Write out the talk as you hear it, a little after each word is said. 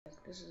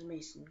this is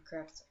Mason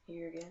Craft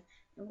here again,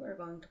 and we're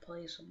going to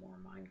play some more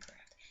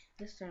Minecraft.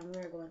 This time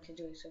we're going to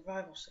do a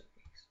survival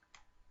series.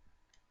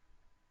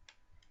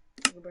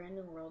 A brand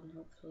new world, and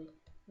hopefully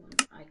when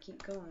I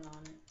keep going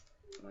on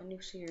it, my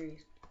new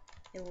series,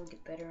 it will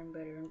get better and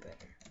better and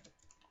better.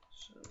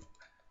 So,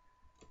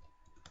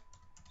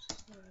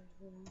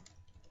 survival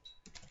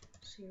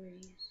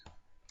series.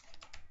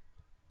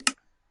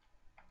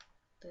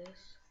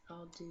 This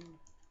I'll do.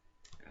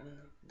 I don't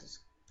know, this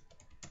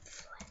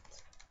flat.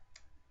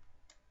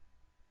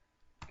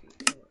 Okay,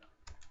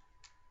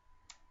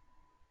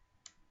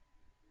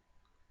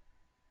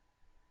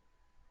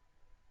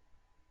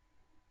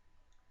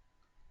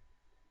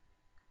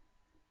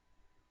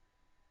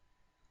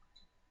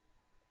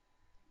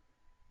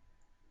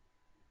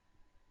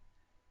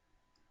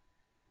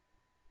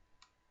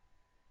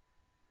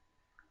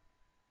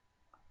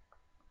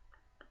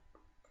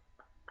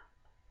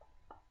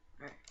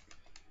 alright.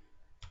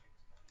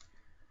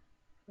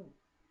 Oh,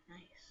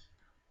 nice.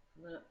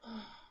 But,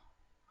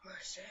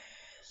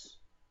 horses.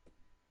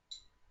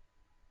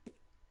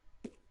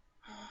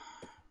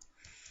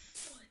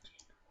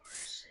 Fudging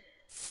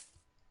horses.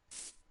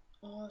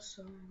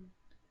 Awesome.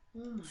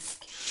 Oh my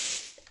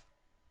god.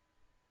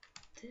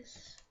 This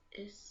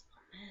is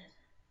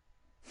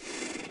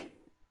amazing.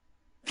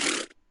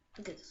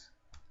 Look at this.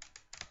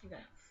 I got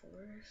a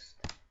forest,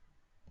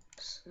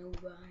 snow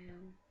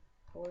biome,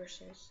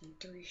 horses, and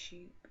 3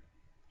 sheep.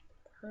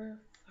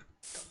 Perfect.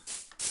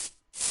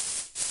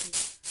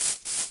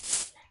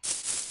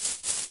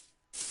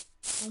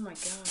 Oh my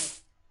god.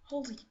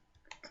 Holy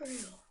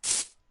grail.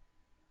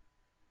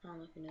 I don't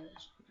know if you know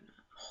this one or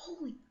not.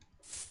 Holy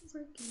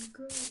freaking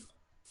grail.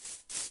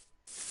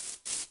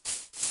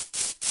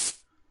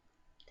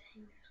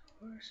 Dang, there's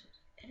horses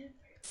everywhere.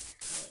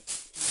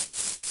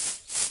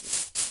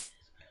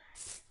 I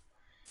like it.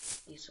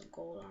 Need some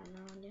gold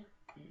armor on you.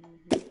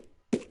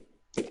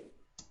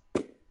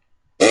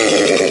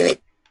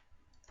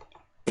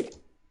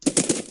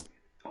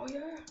 Oh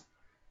yeah.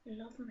 You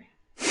love me.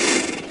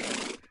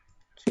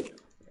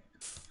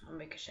 I'll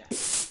make a shot.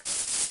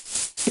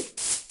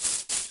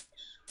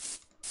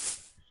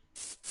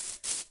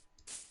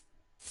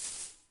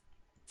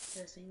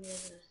 The thing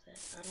is that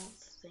I don't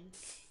think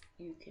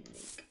you can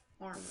make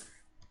armor.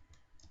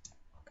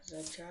 Because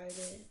I tried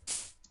it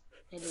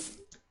and it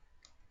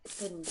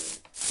couldn't do it.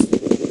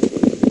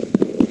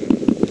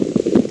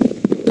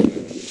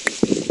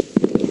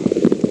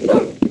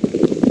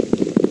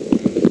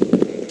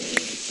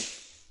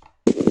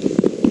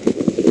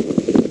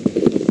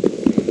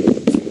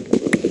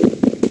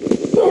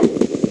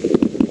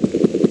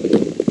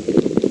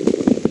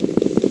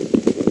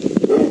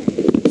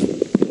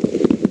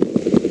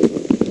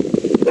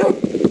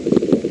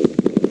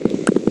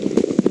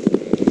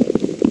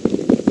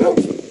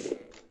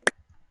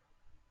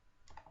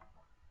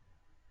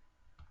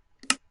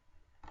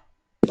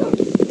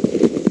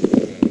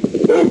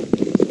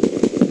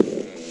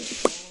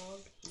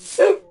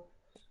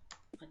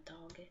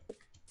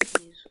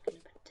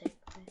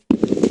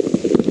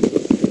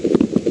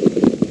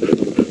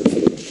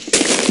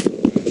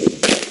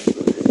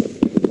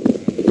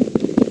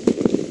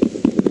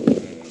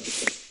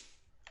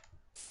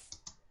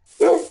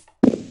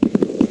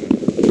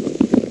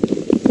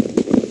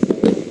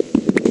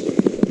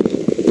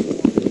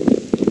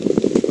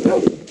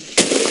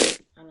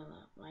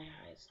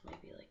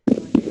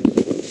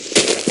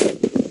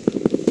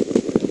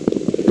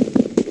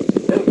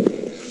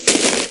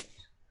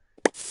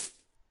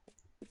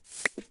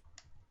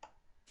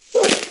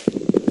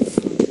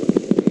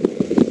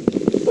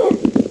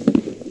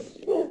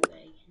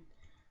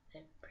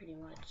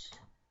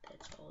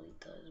 That's all he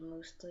does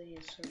mostly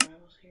is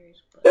survival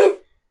series, but you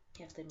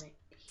have to admit,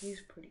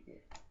 he's pretty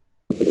good.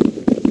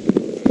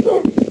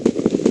 Oh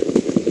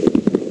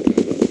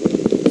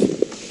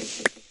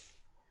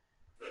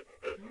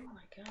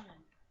my god,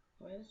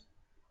 what is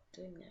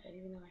doing that? I didn't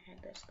even know I had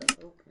that stuff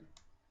open.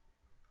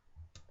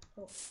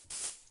 Oh.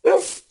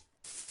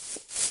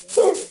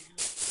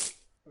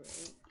 Right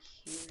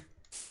here.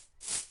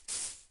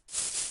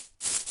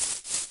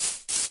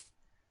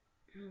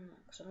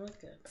 Cause I'm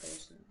like a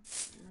person.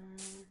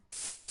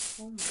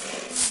 Oh my god.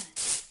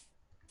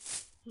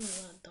 You have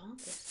a lot of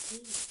donkeys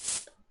too.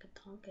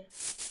 Donkey.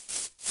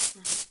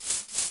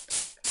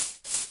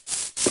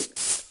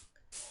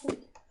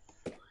 Holy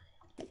fuck.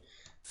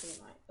 So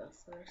my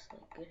first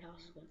good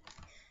house is gonna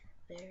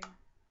be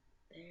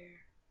there,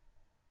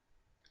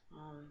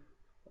 over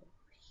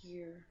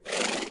here.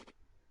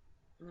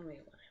 I'm gonna make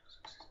a lot of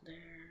houses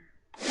there.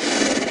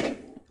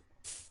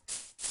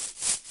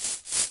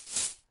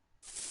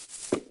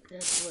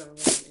 That's what I'm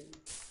gonna do.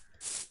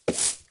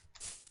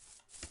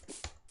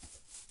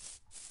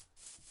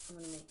 I'm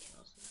gonna make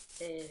houses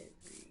everywhere.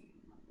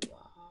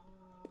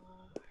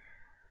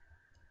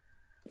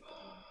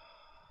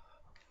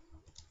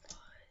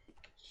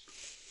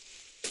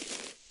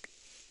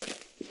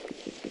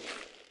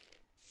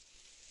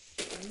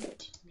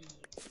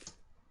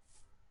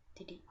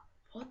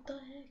 What the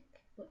heck?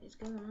 What is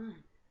going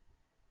on?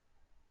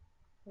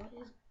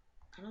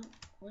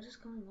 What is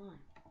going on?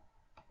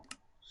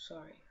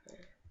 sorry for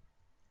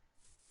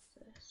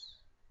this.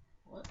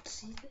 What?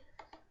 See this?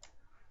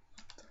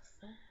 What the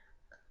fuck?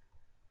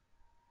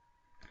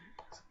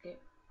 Let's get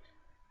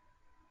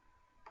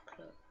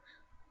close.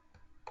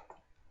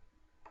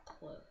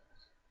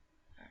 Close.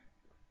 Alright.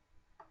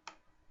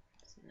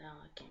 So now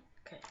I can't.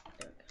 Okay,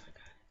 there we go. I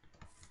got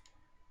it.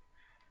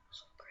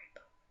 So great.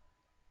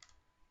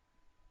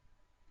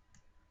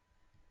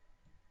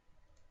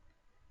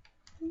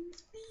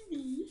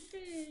 Speedy,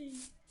 yay!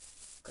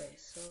 Okay,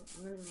 so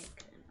I'm gonna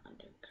make an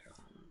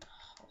underground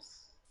house.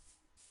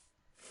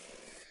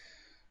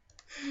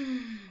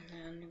 The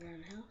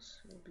underground house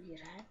will be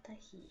right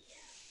here.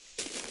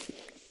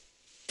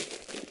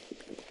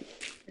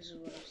 This is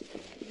what I was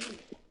thinking. Ooh,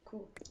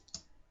 cool.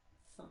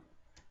 Oh,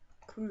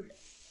 cool.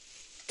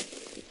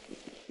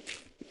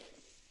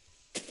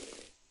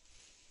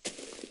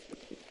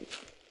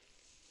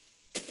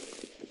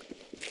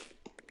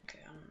 Okay,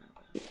 I don't know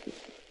about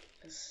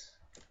this.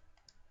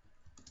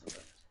 I'm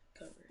gonna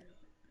cover it up.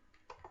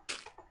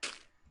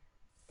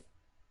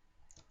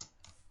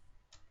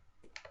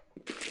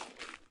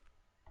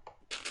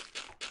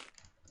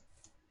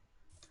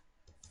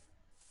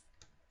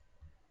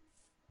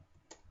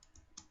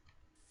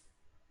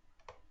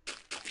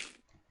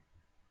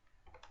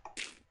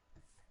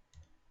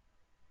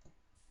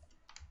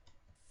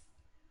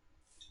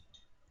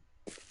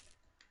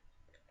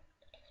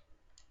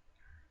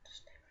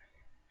 Stay right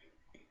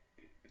here.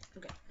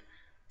 Okay.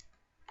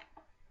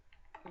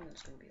 And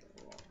it's gonna be a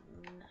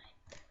long night.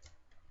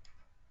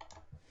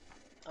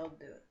 I'll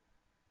do it.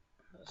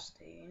 I'll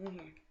stay in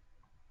here.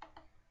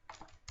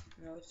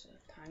 I know it's a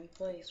tiny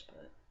place,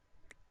 but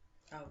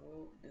I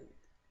will do it.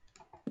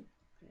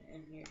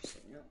 And here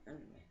said no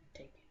enemy,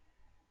 take it.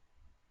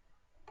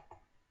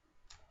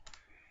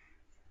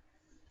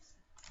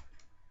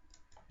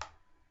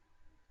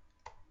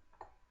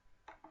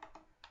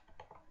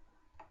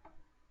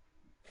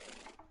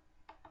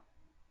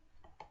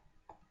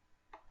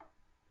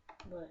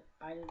 But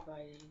I'd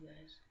advise you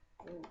guys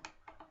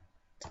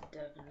to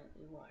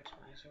definitely watch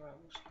my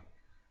survival series.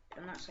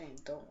 I'm not saying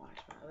don't watch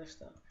my other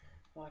stuff.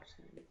 Watch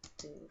them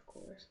too, of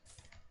course.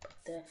 But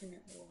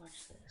definitely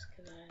watch this,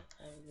 because I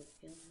have a good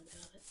feeling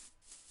about it.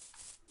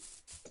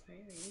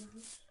 Right, are you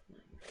host?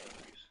 No, you're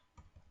first.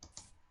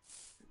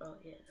 Oh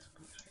yeah, this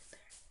one's right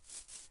there.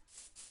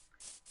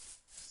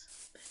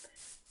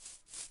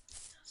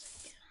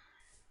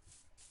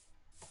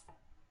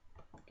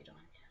 Get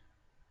on ya.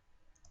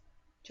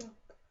 Jump.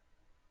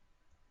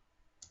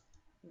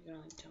 You can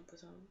only jump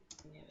with them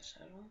when you have a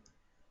saddle.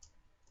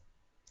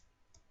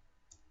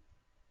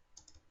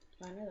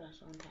 I know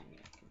that's one time you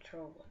have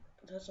control,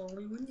 but that's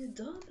only when you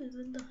jump and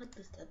then you have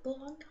to step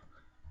on.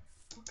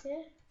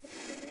 Okay?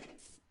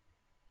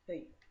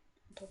 Hey,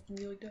 don't talk to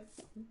me like that.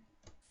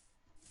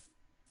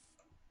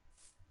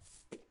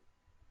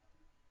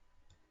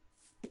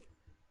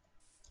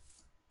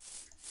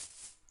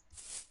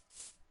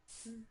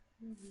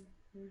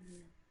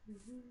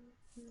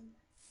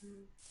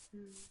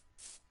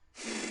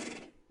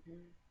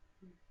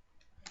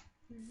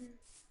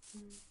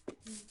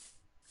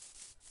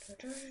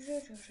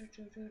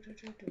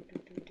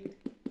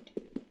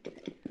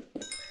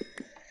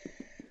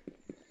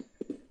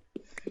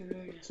 I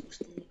know you're not supposed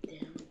to dig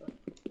down, but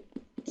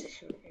it's a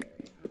short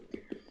area out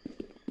there.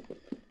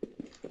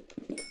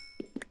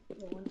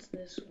 But once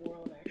this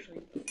world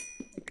actually,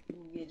 you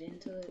get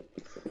into it,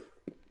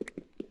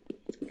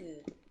 it's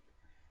good.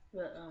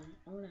 But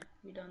I'm gonna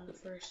be done the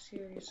first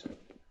series, so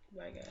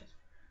bye guys.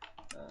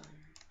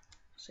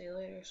 See you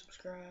later,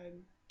 subscribe,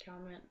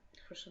 comment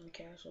for some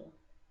castle,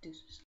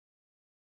 deuces.